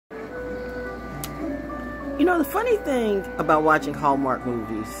You know, the funny thing about watching Hallmark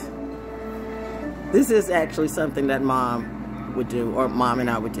movies, this is actually something that Mom would do, or Mom and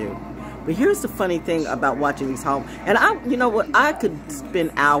I would do. But here's the funny thing about watching these you know what, I could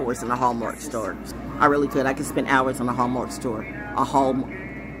spend hours in a Hallmark store. I really could. I could spend hours in a Hallmark store. A Hallmark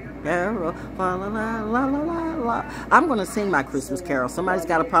carol, la la la la la la. I'm gonna sing my Christmas carol. Somebody's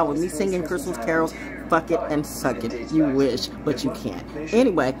got a problem with me singing Christmas carols. Fuck it and suck it. You wish, but you can't.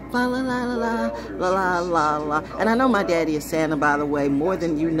 Anyway, la la la la la la la la. And I know my daddy is Santa, by the way, more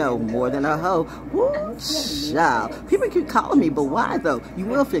than you know, more than a hoe. Woo, child. People keep calling me, but why though? You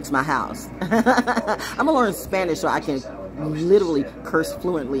will fix my house. I'm gonna learn Spanish so I can literally curse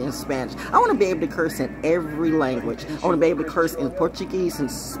fluently in Spanish. I want to be able to curse in every language. I want to be able to curse in Portuguese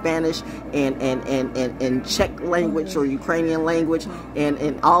and Spanish and Czech language or Ukrainian language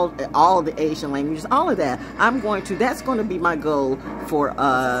and all the Asian languages, all of that. That's going to be my goal for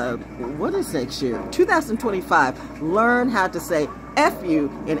what is next year? 2025. Learn how to say F you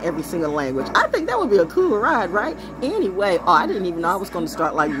in every single language. I think that would be a cool ride, right? Anyway, I didn't even know I was going to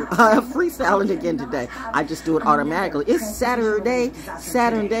start like freestyling again today. I just do it automatically. It's Saturday.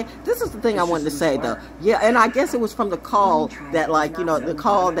 This is the thing I wanted to say though. Yeah, and I guess it was from the call that, like, you know, the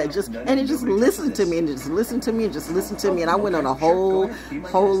call that it just listened to me and just listened to me and just listened to me, and I went on a whole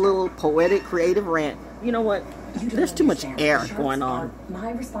little poetic creative rant. You know what? There's too much air going on.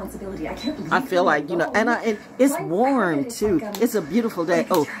 My responsibility. I feel like, you know, and it's warm too. It's a beautiful day.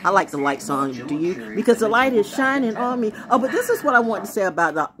 Oh, I like the lights on. Do you? Because the light is shining on me. Oh, but this is what I want to say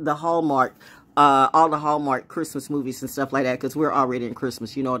about the Hallmark, all the Hallmark Christmas movies and stuff like that, because we're already in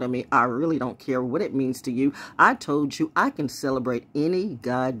Christmas. You know what I mean? I really don't care what it means to you. I told you I can celebrate any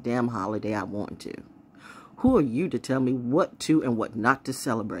goddamn holiday I want to. Who are you to tell me what to and what not to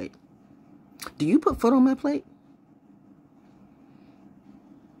celebrate? Do you put food on my plate?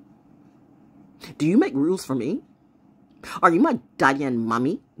 Do you make rules for me? Are you my daddy and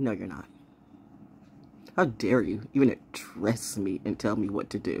mommy? No, you're not. How dare you even address me and tell me what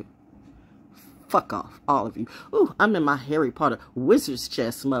to do? Fuck off, all of you. Ooh, I'm in my Harry Potter wizard's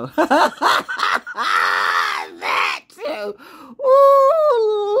chest mode. That too.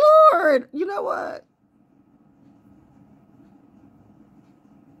 Ooh, Lord. You know what?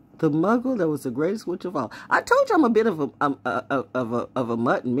 The Muggle that was the greatest witch of all. I told you I'm a bit of a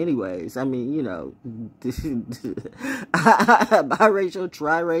mutt in many ways. I mean, you know, biracial,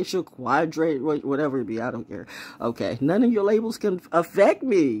 triracial, quadrate, whatever it be. I don't care. Okay, none of your labels can affect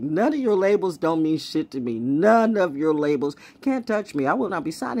me. None of your labels don't mean shit to me. None of your labels can't touch me. I will not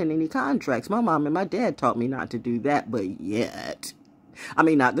be signing any contracts. My mom and my dad taught me not to do that, but yet. I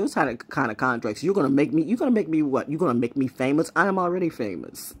mean, not those kind of contracts. You're gonna make me what? You're gonna make me famous? I am already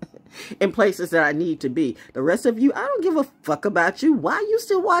famous in places that I need to be. The rest of you, I don't give a fuck about you. Why are you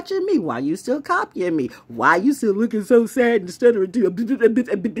still watching me? Why are you still copying me? Why are you still looking so sad and stuttering too? Did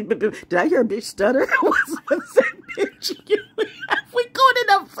I hear a bitch stutter? What's that bitch? Have we gone in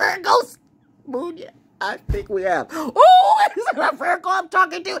a Virgo's moon yet? I think we have. Oh, is it a Virgo I'm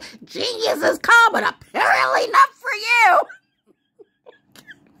talking to? Genius is common, apparently not for you.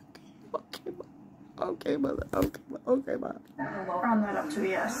 Okay, mother. Okay, mom. Round that up to a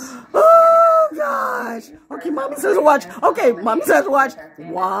yes. Oh, gosh. Okay, mommy says watch. Okay, mommy says watch.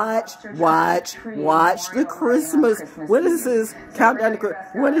 Watch the Christmas. What is this? Countdown to Christmas.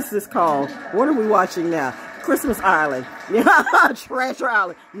 What is this called? What are we watching now? Christmas Island. Yeah, Treasure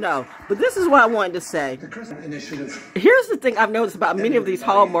Island. No, but this is what I wanted to say. Here's the thing I've noticed about many of these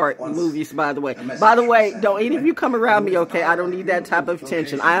Hallmark movies, by the way. By the way, don't any of you come around me, okay? I don't need that type of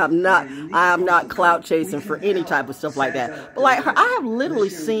attention. I am not clout chasing for any type of stuff like that. But like, I have literally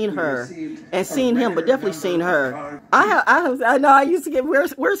seen her and seen him, but definitely seen her. I know I used to get,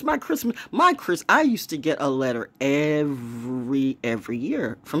 where's my Christmas? I used to get a letter every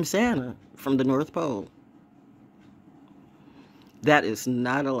year from Santa, from the North Pole. That is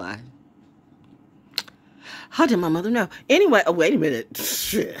not a lie. How did my mother know? Anyway, oh, wait a minute.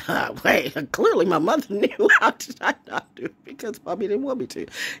 Wait, clearly my mother knew. How did I not do it? Because Mommy didn't want me to.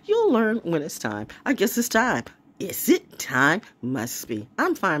 You'll learn when it's time. I guess it's time. Is it time? Must be.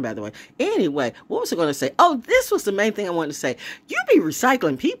 I'm fine, by the way. Anyway, what was I going to say? Oh, this was the main thing I wanted to say. You be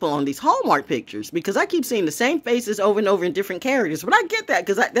recycling people on these Hallmark pictures because I keep seeing the same faces over and over in different characters. But I get that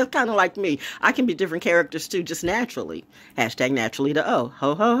because that's kind of like me. I can be different characters too, just naturally. Hashtag naturally to O.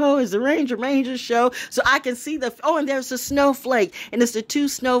 Ho, ho, ho is the Ranger show. So I can see oh, and there's the snowflake. And it's the two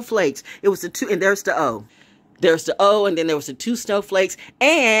snowflakes. It was the two, and there's the O. There's the O, and then there was the two snowflakes.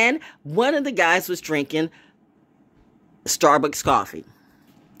 And one of the guys was drinking Starbucks coffee.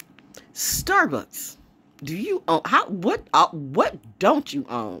 Starbucks. Do you own? What don't you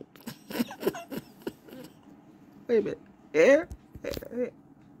own? Wait a minute. Ear?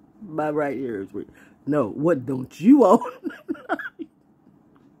 My right ear is weird. No, what don't you own?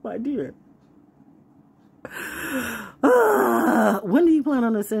 My dear. When do you plan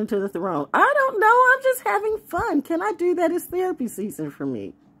on ascending to the throne? I don't know. I'm just having fun. Can I do that? It's therapy season for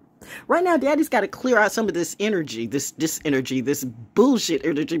me. Right now, Daddy's got to clear out some of this energy, this energy, this bullshit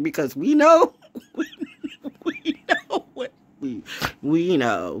energy, because we know, we know what we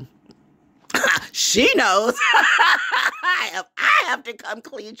know. She knows. I have to come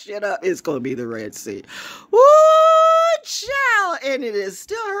clean shit up. It's going to be the Red Sea. Woo, child. And it is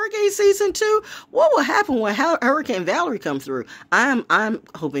still hurricane season 2. What will happen when Hurricane Valerie comes through? I'm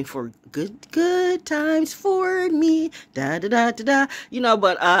hoping for good times for me. Da da da da da. You know,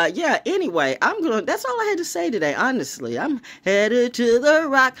 but yeah, anyway, that's all I had to say today, honestly. I'm headed to the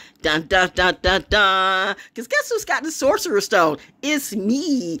rock. Dun dun dun dun dun. Because guess who's got the Sorcerer's Stone? It's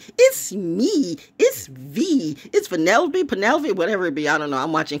me. It's me. It's V. It's Penelope, whatever it be. I don't know.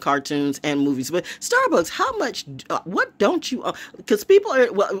 I'm watching cartoons and movies. But Starbucks, how much, what don't you, because people are,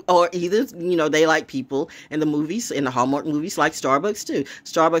 or either, you know, they like people in the movies, in the Hallmark movies, like Starbucks too.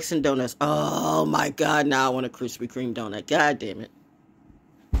 Starbucks and donuts. Oh my God, now I want a Krispy Kreme donut. God damn it.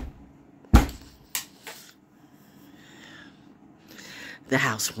 The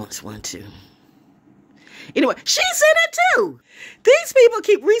house wants one too. Anyway, she's in it too. These people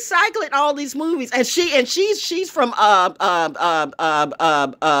keep recycling all these movies, and she's from and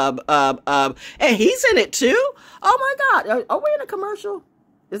he's in it too. Oh my God, are we in a commercial?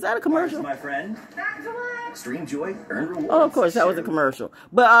 Is that a commercial? My friend. Stream joy, earn rewards. Oh, of course, that was a commercial.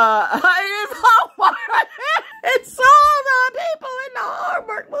 But it is Hallmark. It's all the people in the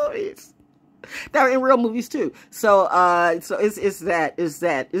Hallmark movies. They're in real movies too. So it's that.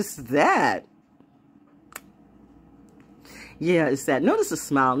 Yeah, it's that. Notice the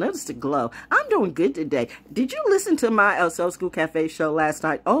smile. Notice the glow. I'm doing good today. Did you listen to my El Soul School Cafe show last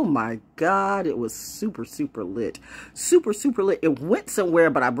night? Oh my God, it was super, super lit. Super, super lit. It went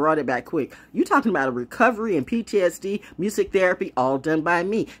somewhere, but I brought it back quick. You talking about a recovery and PTSD, music therapy, all done by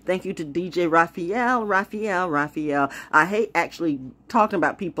me. Thank you to DJ Raphael. I hate actually talking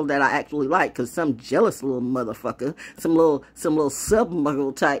about people that I actually like, because some jealous little motherfucker, some little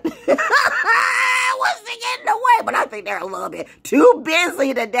sub-muggle type. In the way, but I think they're a little bit too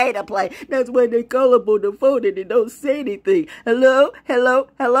busy today to play. That's why they call up on the phone and they don't say anything. Hello?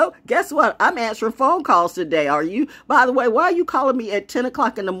 Guess what? I'm answering phone calls today. Are you? By the way, why are you calling me at 10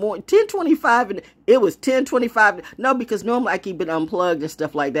 o'clock in the morning? 10:25, and it was 10:25. No, because normally I keep it unplugged and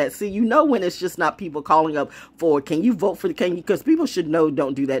stuff like that. See, you know when it's just not people calling up for, can you vote for the, because people should know,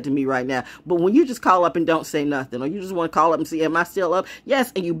 don't do that to me right now. But when you just call up and don't say nothing, or you just want to call up and see, am I still up?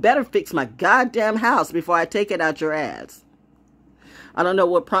 Yes, and you better fix my goddamn house before I take it out your ass. I don't know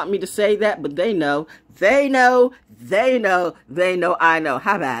what prompted me to say that, but they know. I know.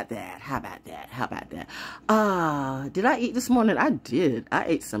 How about that? Did I eat this morning? I did. I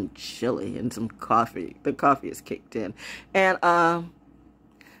ate some chili and some coffee. The coffee is kicked in. And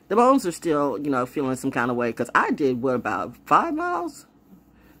the bones are still, you know, feeling some kind of way, because I did, what, about 5 miles?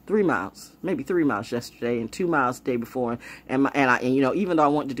 3 miles, maybe 3 miles yesterday, and 2 miles the day before, and you know, even though I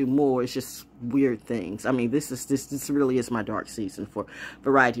want to do more, it's just weird things. I mean, this really is my dark season for a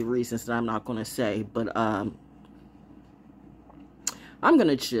variety of reasons that I'm not going to say, but I'm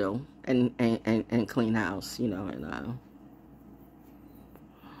gonna chill and clean house, you know, and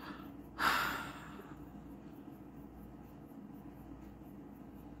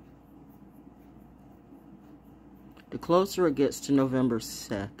the closer it gets to November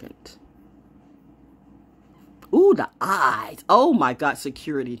 2nd. Ooh, the eyes. Oh my God,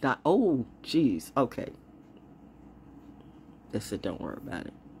 security. Oh, geez. Okay. They said, don't worry about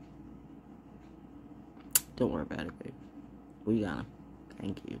it. Don't worry about it, baby. We got him.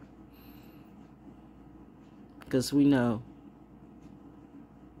 Thank you. Because we know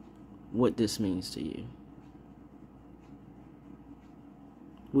what this means to you.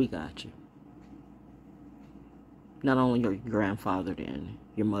 We got you. Not only your grandfather then,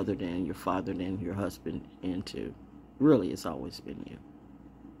 your mother then, your father then, your husband and too. Really, it's always been you.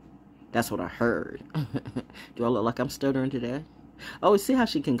 That's what I heard. Do I look like I'm stuttering today? Oh, see how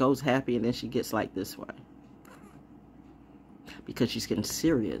she goes happy and then she gets like this way. Because she's getting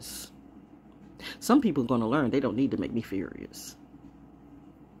serious. Some people are going to learn they don't need to make me furious.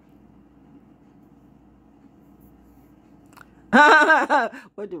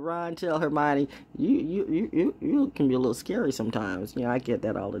 What did Ron tell Hermione? You can be a little scary sometimes. You know, I get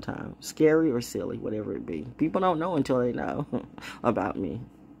that all the time. Scary or silly, whatever it be. People don't know until they know about me.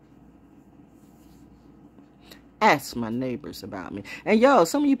 Ask my neighbors about me. And yo,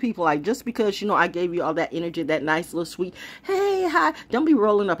 some of you people, like, just because, you know, I gave you all that energy, that nice little sweet, hey, hi, don't be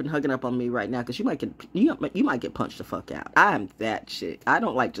rolling up and hugging up on me right now, because you might get punched the fuck out. I am that shit. I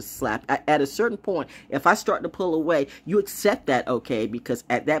don't like just slap. At a certain point, if I start to pull away, you accept that, okay, because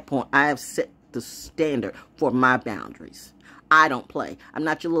at that point, I have set the standard for my boundaries. I don't play. I'm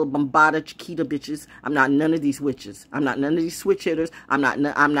not your little bombada chiquita bitches. I'm not none of these witches. I'm not none of these switch hitters. I'm not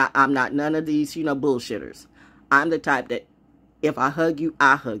none of these, you know, bullshitters. I'm the type that if I hug you,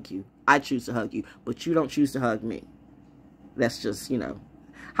 I hug you. I choose to hug you, but you don't choose to hug me. That's just, you know,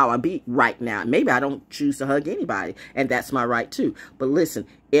 how I be right now. Maybe I don't choose to hug anybody, and that's my right too. But listen,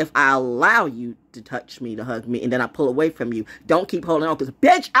 if I allow you to touch me, to hug me, and then I pull away from you, don't keep holding on, because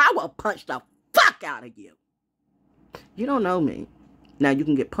bitch, I will punch the fuck out of you. You don't know me. Now, you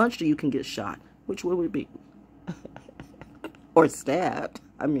can get punched or you can get shot. Which would it be? Or stabbed.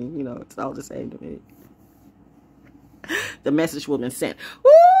 I mean, you know, it's all the same to me. The message will have been sent.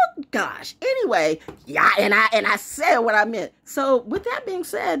 Oh gosh. Anyway, yeah, and I said what I meant. So with that being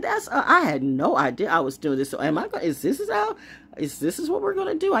said, that's I had no idea I was doing this. So am I going? Is this what we're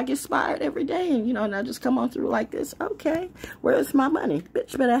gonna do? I get inspired every day, and you know, and I just come on through like this. Okay, where's my money?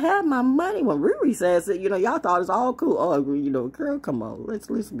 Bitch, better have my money. When Riri says that, you know, y'all thought it's all cool. Oh, you know, girl, come on, let's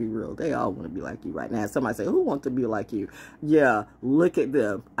be real. They all want to be like you right now. Somebody say, who wants to be like you? Yeah, look at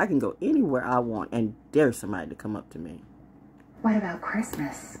them. I can go anywhere I want and dare somebody to come up to me. What about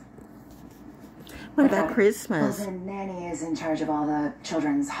Christmas? What about Christmas? Well, the nanny is in charge of all the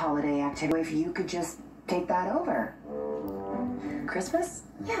children's holiday activity. If you could just take that over. Christmas?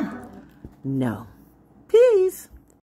 Yeah. No. Peace.